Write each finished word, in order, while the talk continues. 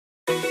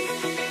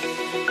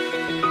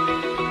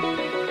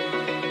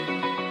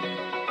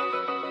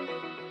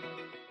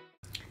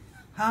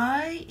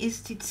is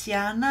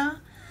Tiziana.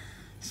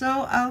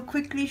 So I'll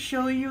quickly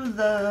show you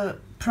the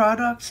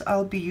products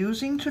I'll be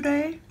using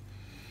today.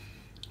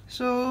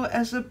 So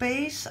as a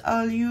base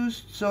I'll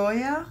use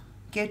Zoya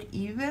Get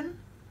Even.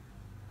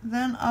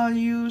 Then I'll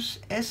use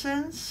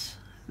Essence.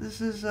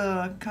 This is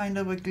a kind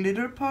of a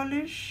glitter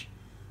polish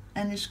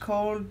and it's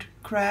called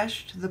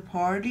Crashed the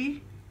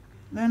Party.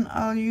 Then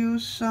I'll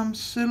use some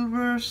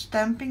silver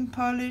stamping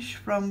polish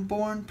from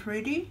Born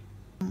Pretty,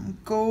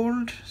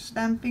 gold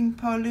stamping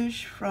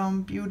polish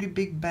from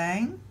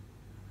BeautyBigBang.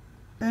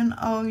 Then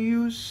I'll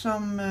use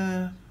some,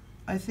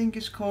 I think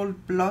it's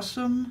called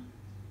Blossom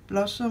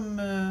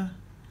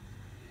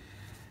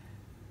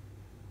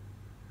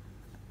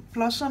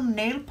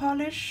nail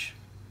polish.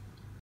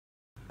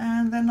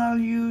 And then I'll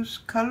use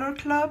Color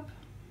Club,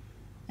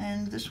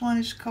 and this one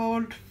is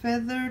called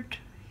Feathered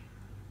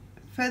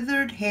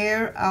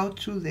Hair Out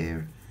to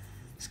There.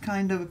 It's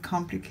kind of a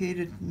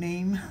complicated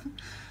name.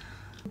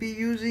 I'll be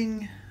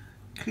using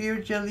Clear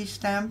Jelly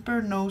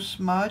Stamper No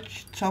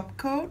Smudge Top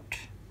Coat,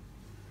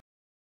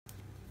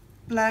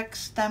 black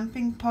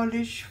stamping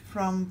polish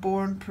from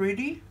Born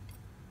Pretty.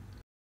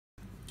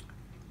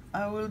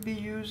 I will be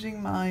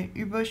using my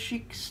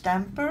Chic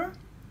stamper.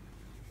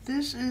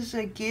 This is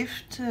a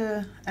gift,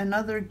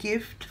 another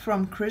gift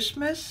from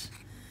Christmas,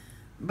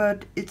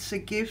 but it's a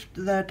gift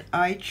that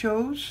I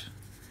chose.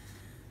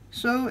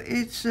 So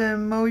it's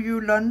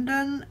Moyou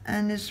London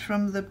and it's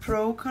from the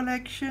Pro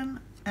collection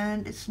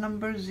and it's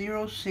number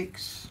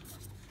 06.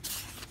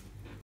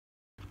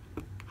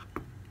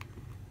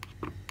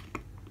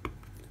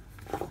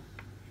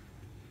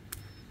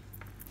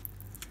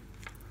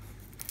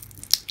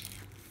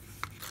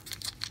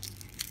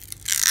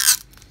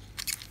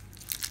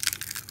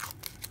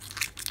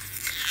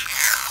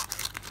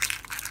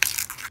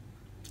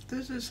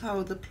 This is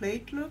how the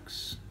plate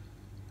looks.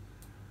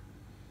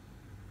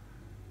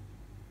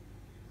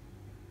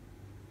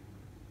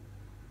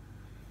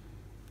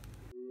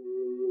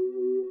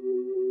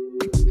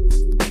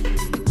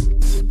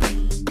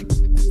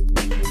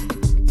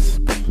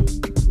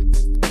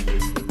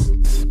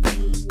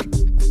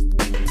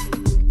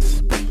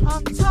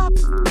 On top.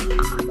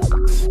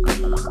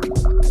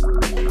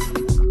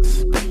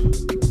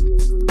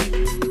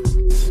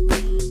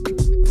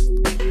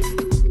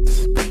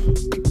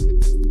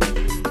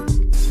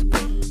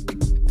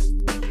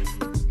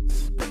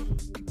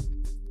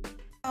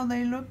 How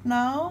they look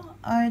now.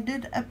 I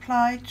did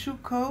apply 2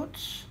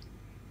 coats.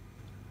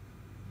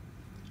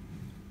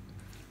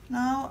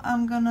 Now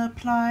I'm gonna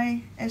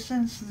apply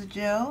Essence the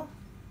gel.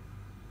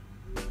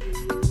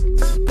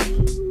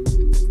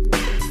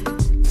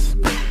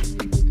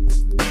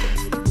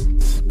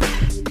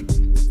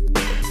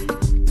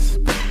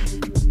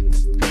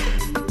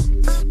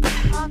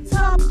 On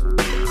top.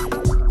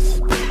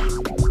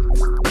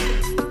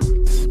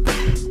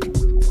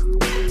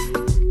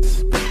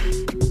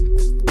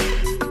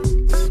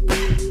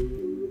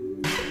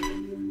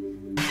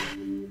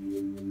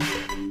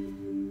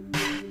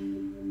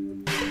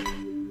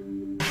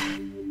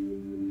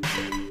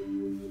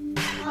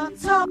 On top. On top. On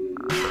top.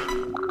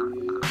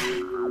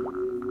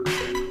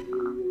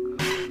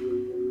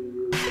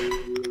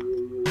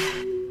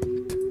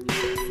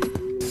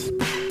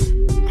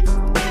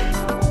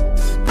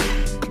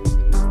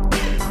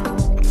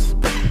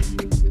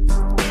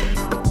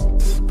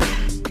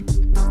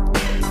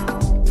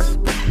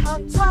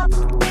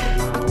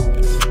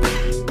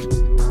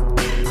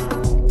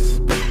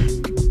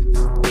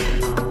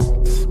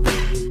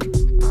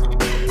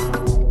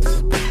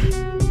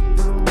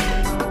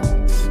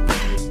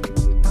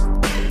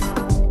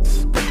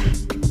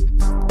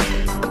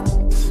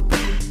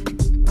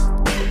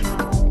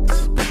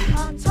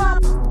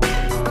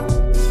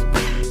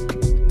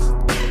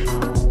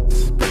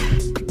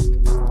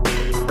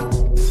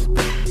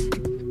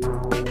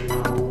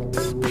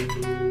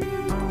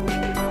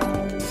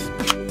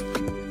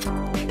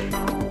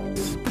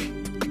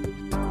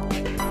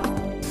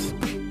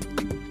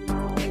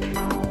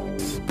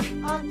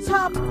 On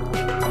top.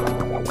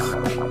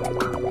 On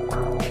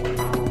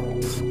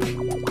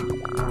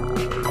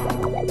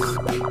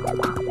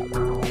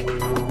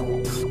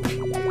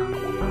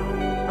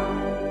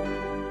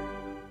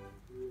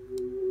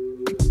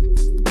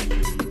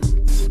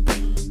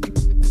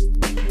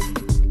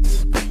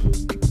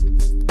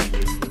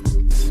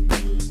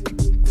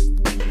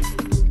top.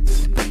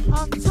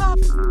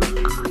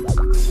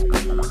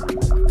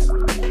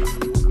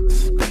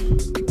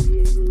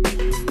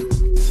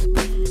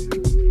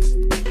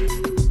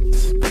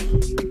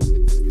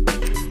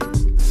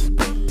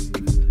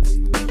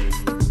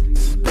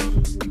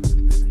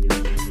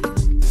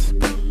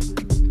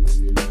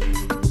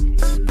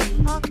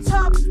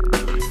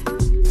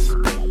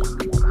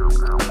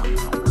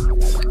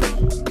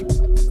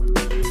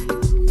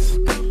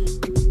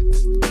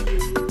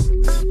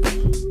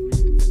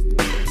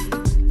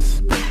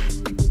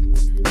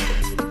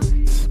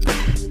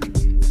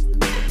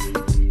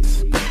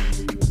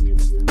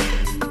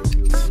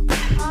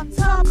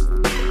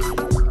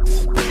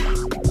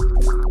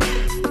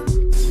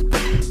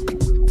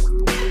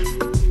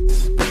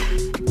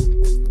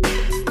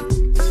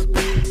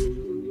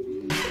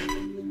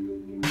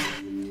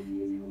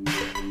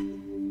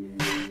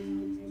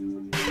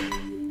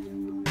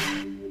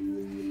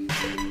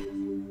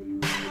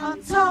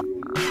 on top.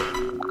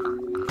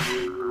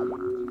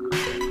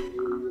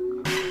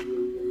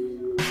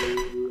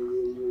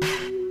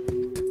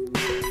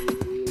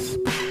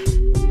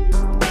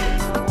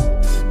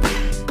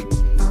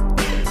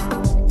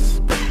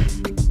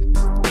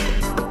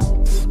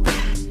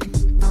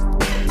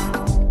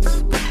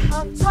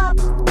 On top.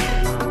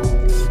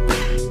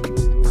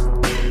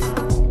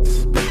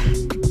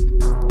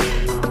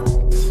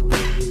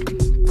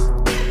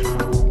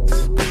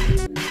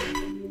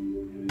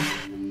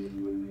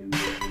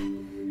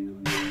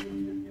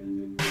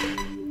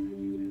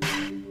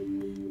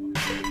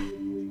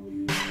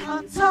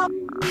 On top.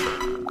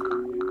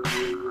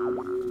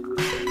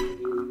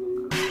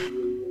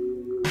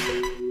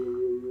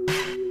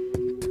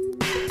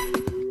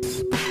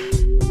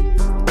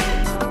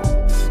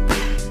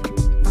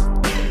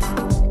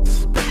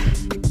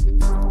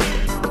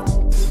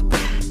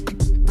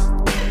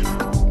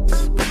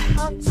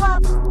 On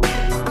top.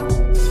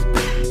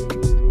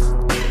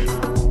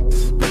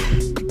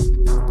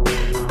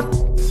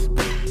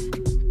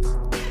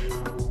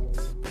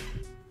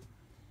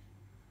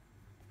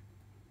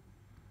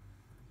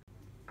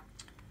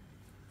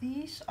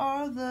 These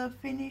are the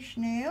finished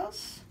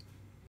nails.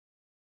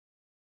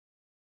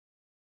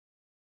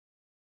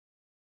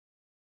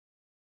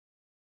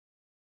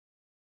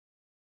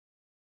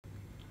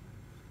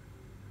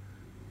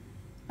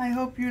 I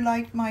hope you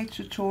liked my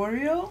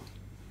tutorial.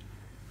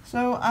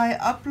 So I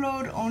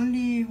upload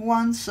only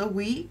once a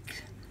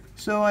week,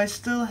 so I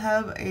still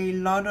have a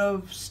lot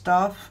of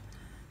stuff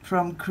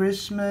from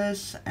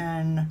Christmas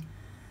and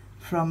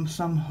from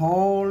some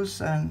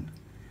hauls, and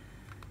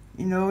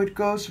you know, it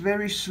goes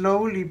very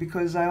slowly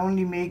because I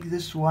only make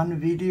this one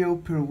video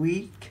per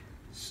week.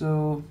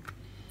 So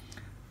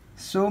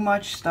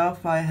much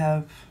stuff I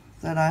have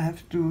that I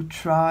have to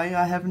try.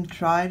 I haven't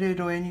tried it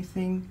or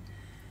anything.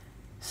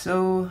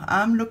 So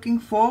I'm looking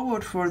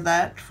forward for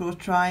that, for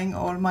trying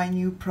all my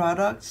new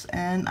products,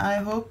 and I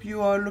hope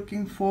you are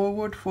looking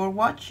forward for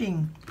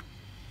watching.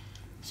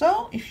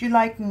 So if you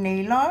like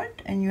nail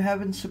art and you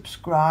haven't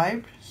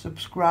subscribed,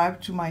 subscribe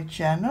to my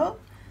channel,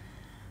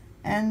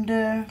 and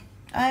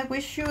I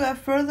wish you a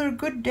further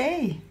good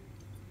day.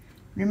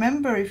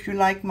 Remember, if you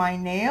like my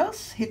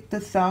nails, hit the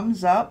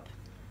thumbs up,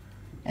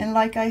 and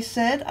like I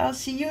said, I'll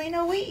see you in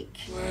a week.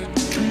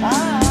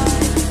 Bye.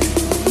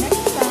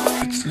 Next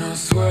time. It's no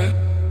sweat.